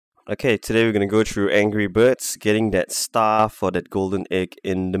Okay, today we're gonna go through Angry Birds, getting that star for that golden egg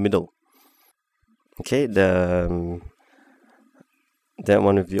in the middle. Okay, that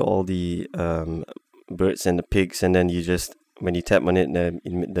one with all the birds and the pigs, and then you just when you tap on it,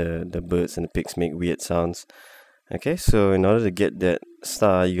 the birds and the pigs make weird sounds. Okay, so in order to get that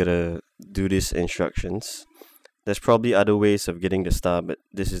star, you gotta do these instructions. There's probably other ways of getting the star, but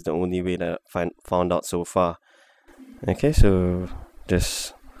this is the only way that I found out so far. Okay, so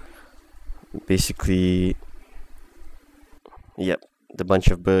just basically, yep, the bunch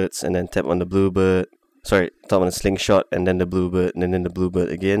of birds, and then tap on the blue bird. Sorry, tap on the slingshot, and then the blue bird, and then the blue bird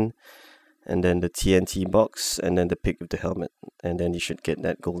again, and then the TNT box, and then the pig with the helmet, and then you should get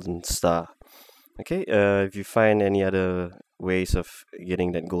that golden star. Okay, if you find any other ways of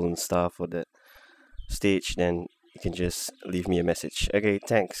getting that golden star for that stage, then you can just leave me a message. Okay,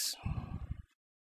 thanks.